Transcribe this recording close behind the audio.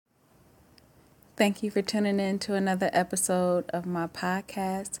Thank you for tuning in to another episode of my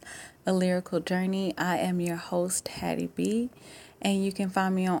podcast, A Lyrical Journey. I am your host, Hattie B, and you can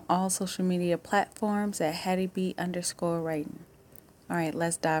find me on all social media platforms at HattieB_writing. All right,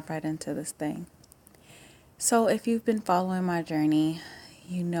 let's dive right into this thing. So, if you've been following my journey,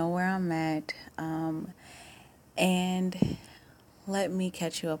 you know where I'm at, and let me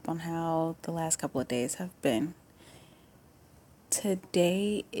catch you up on how the last couple of days have been.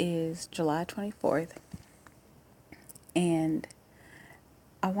 Today is July 24th, and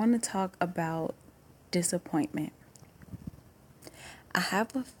I want to talk about disappointment. I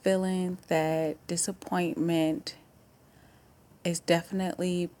have a feeling that disappointment is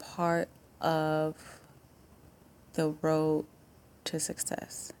definitely part of the road to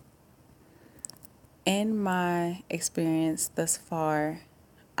success. In my experience thus far,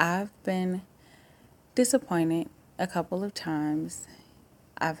 I've been disappointed a couple of times.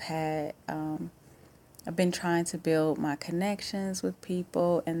 I've been trying to build my connections with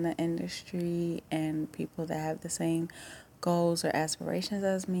people in the industry and people that have the same goals or aspirations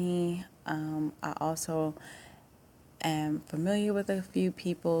as me. I also am familiar with a few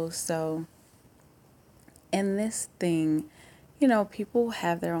people. So, in this thing, people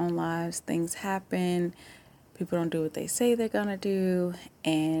have their own lives, things happen, people don't do what they say they're gonna do,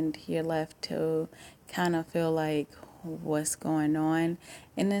 and you're left to kind of feel like what's going on.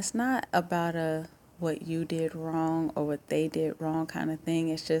 And it's not about what you did wrong or what they did wrong kind of thing.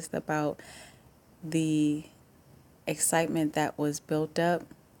 It's just about the excitement that was built up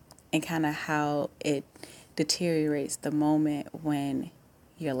and kind of how it deteriorates the moment when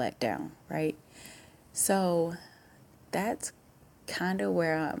you're let down, right? So that's kind of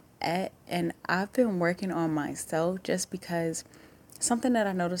where I'm at. And I've been working on myself just because something that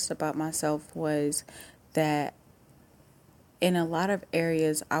I noticed about myself was that in a lot of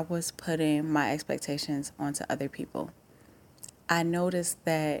areas, I was putting my expectations onto other people. I noticed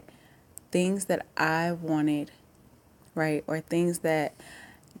that things that I wanted, right, or things that,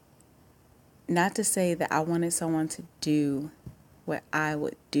 not to say that I wanted someone to do what I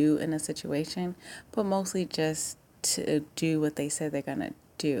would do in a situation, but mostly just to do what they said they're going to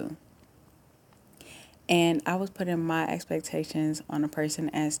do. And I was putting my expectations on a person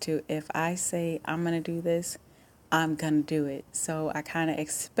as to if I say I'm going to do this, I'm going to do it. So I kind of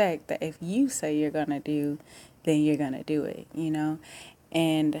expect that if you say you're going to do, then you're going to do it,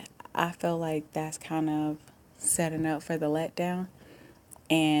 And I feel like that's kind of setting up for the letdown.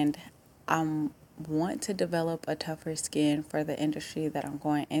 And I want to develop a tougher skin for the industry that I'm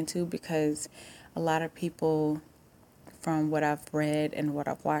going into because a lot of people, from what I've read and what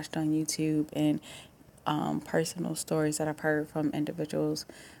I've watched on YouTube and personal stories that I've heard from individuals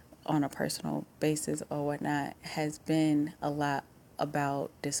on a personal basis or whatnot, has been a lot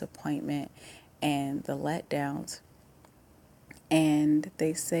about disappointment and the letdowns. And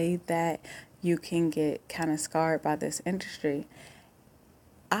they say that you can get kind of scarred by this industry.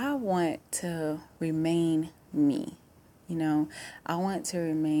 I want to remain me, I want to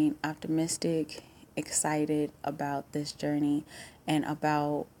remain optimistic, excited about this journey and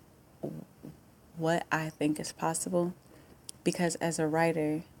about what I think is possible. Because as a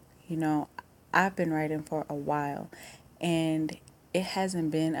writer, I've been writing for a while and it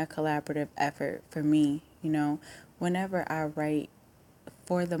hasn't been a collaborative effort for me. Whenever I write,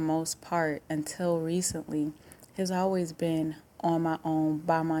 for the most part, until recently, has always been on my own,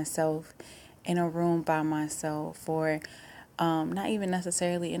 by myself, in a room by myself, or not even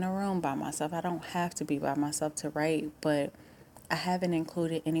necessarily in a room by myself. I don't have to be by myself to write, but I haven't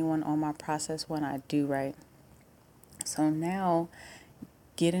included anyone on my process when I do write. So now,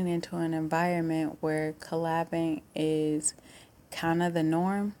 getting into an environment where collabing is kind of the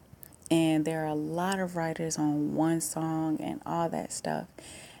norm, and there are a lot of writers on one song and all that stuff.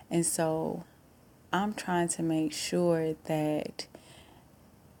 And so I'm trying to make sure that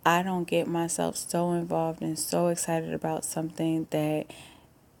I don't get myself so involved and so excited about something that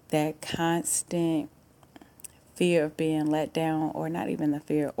constant fear of being let down, or not even the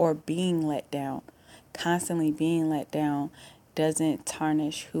fear, or being let down, constantly being let down, doesn't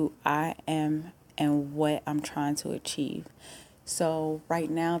tarnish who I am and what I'm trying to achieve. So right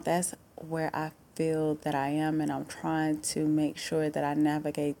now, that's where I feel that I am, and I'm trying to make sure that I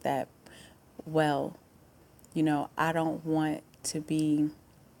navigate that well. I don't want to be,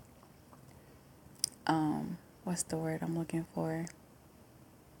 what's the word I'm looking for?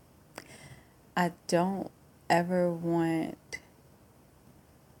 I don't ever want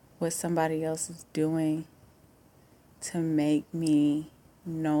what somebody else is doing to make me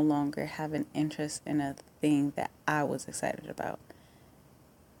no longer have an interest in a thing that I was excited about.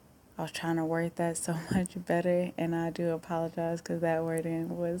 I was trying to word that so much better, and I do apologize because that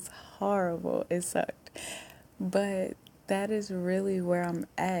wording was horrible. It sucked. But that is really where I'm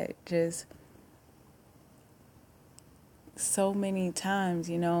at. Just so many times,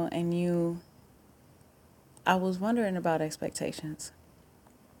 I was wondering about expectations.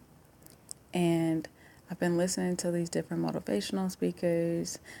 And I've been listening to these different motivational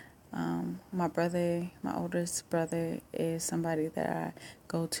speakers. My oldest brother, is somebody that I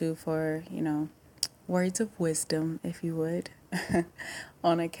go to for, words of wisdom, if you would,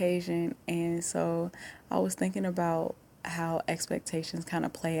 on occasion. And so I was thinking about how expectations kind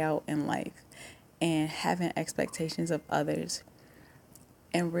of play out in life and having expectations of others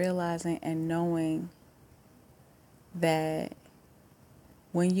and realizing and knowing that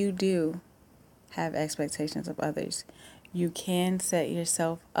when you do have expectations of others, you can set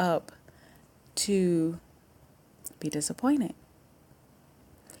yourself up to be disappointed.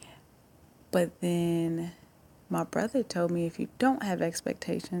 But then my brother told me if you don't have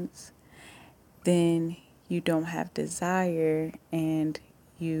expectations, then you don't have desire and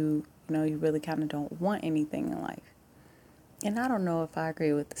you really kind of don't want anything in life. And I don't know if I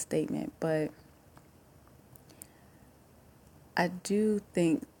agree with the statement, but I do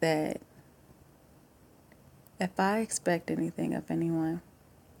think that if I expect anything of anyone,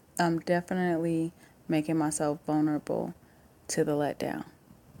 I'm definitely making myself vulnerable to the letdown.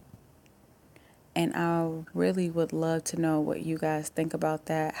 And I really would love to know what you guys think about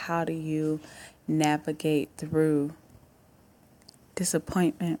that. How do you navigate through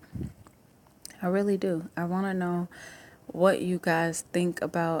disappointment? I really do. I want to know what you guys think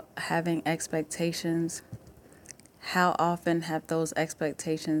about having expectations. How often have those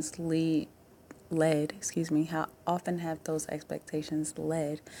expectations how often have those expectations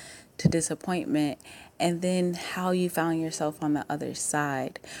led to disappointment? And then how you found yourself on the other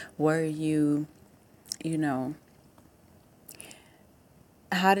side. Were you, you know,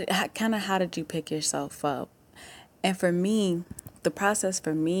 how did you pick yourself up? And for me, the process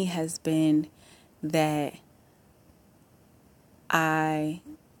for me has been that I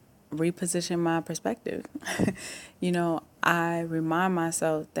reposition my perspective. I remind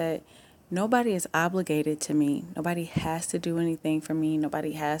myself that nobody is obligated to me. Nobody has to do anything for me.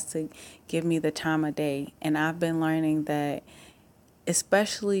 Nobody has to give me the time of day. And I've been learning that,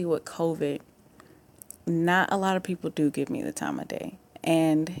 especially with COVID, not a lot of people do give me the time of day.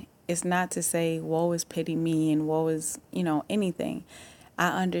 And it's not to say woe is pity me and woe is, anything.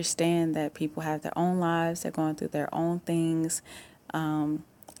 I understand that people have their own lives, they're going through their own things.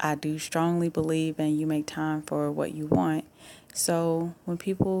 I do strongly believe in you make time for what you want. So when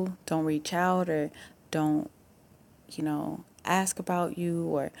people don't reach out or don't, ask about you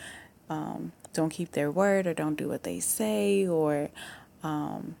or don't keep their word or don't do what they say or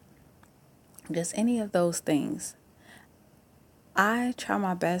just any of those things, I try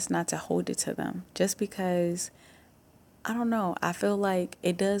my best not to hold it to them just because, I don't know, I feel like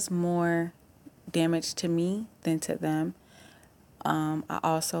it does more damage to me than to them. I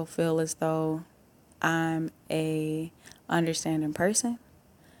also feel as though I'm a understanding person.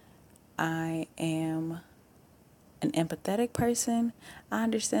 I am an empathetic person. I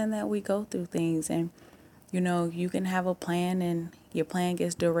understand that we go through things and you can have a plan and your plan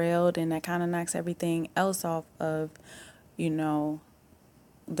gets derailed and that kind of knocks everything else off of,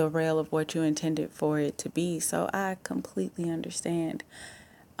 the rail of what you intended for it to be. So I completely understand.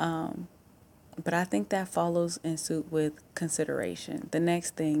 But I think that follows in suit with consideration. The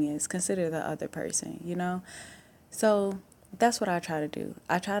next thing is consider the other person. So that's what I try to do.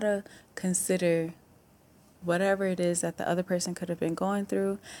 I try to consider whatever it is that the other person could have been going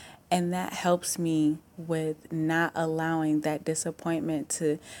through. And that helps me with not allowing that disappointment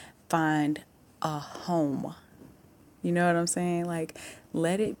to find a home. You know what I'm saying? Like,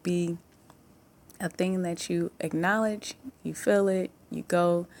 let it be a thing that you acknowledge, you feel it, you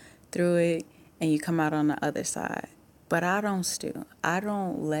go through it, and you come out on the other side. But I don't stew. I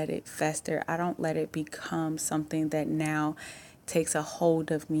don't let it fester. I don't let it become something that now takes a hold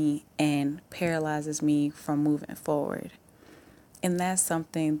of me and paralyzes me from moving forward. And that's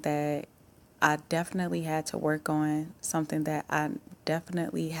something that I definitely had to work on, something that I'm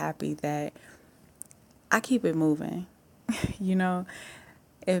definitely happy that I keep it moving. you know,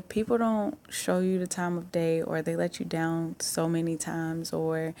 if people don't show you the time of day or they let you down so many times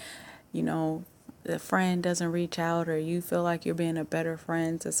or, the friend doesn't reach out or you feel like you're being a better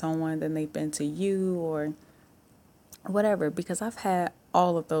friend to someone than they've been to you or whatever, because I've had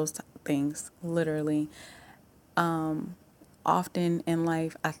all of those things literally. Often in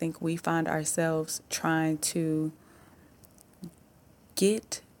life, I think we find ourselves trying to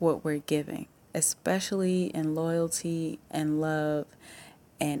get what we're giving, especially in loyalty and love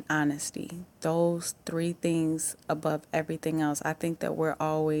and honesty. Those three things above everything else. I think that we're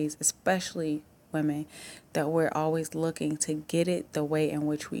always, especially women, that we're always looking to get it the way in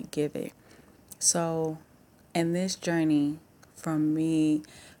which we give it. So, in this journey from me,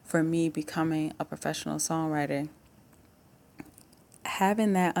 for me becoming a professional songwriter,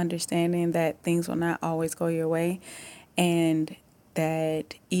 having that understanding that things will not always go your way, and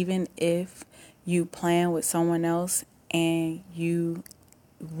that even if you plan with someone else and you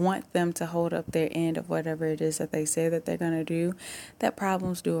want them to hold up their end of whatever it is that they say that they're going to do, that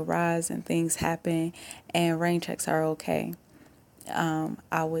problems do arise and things happen, and rain checks are okay.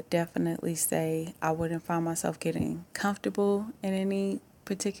 I would definitely say I wouldn't find myself getting comfortable in any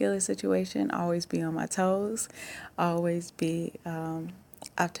particular situation. Always be on my toes, always be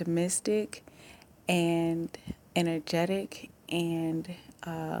optimistic and energetic, and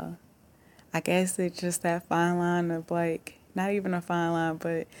I guess it's just that fine line of like, not even a fine line,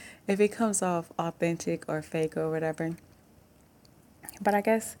 but if it comes off authentic or fake or whatever. But I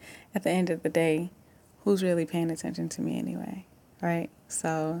guess at the end of the day, who's really paying attention to me anyway, right?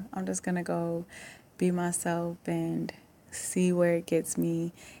 So I'm just going to go be myself and see where it gets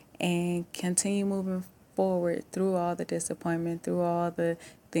me and continue moving forward through all the disappointment, through all the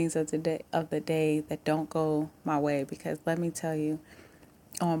things of the day that don't go my way. Because let me tell you,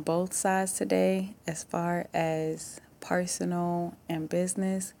 on both sides today, as far as personal and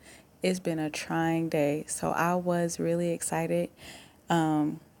business, it's been a trying day. So I was really excited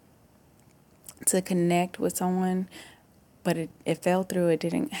to connect with someone, but it fell through. It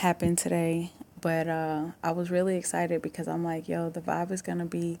didn't happen today. But I was really excited because I'm like, yo, the vibe is going to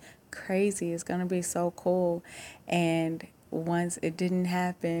be crazy. It's going to be so cool. And once it didn't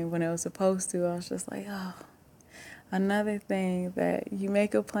happen when it was supposed to, I was just like, oh, another thing that you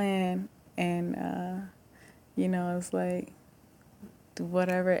make a plan and, it's like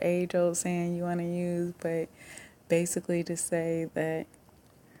whatever age old saying you want to use, but basically to say that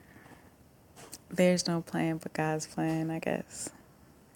there's no plan but God's plan, I guess.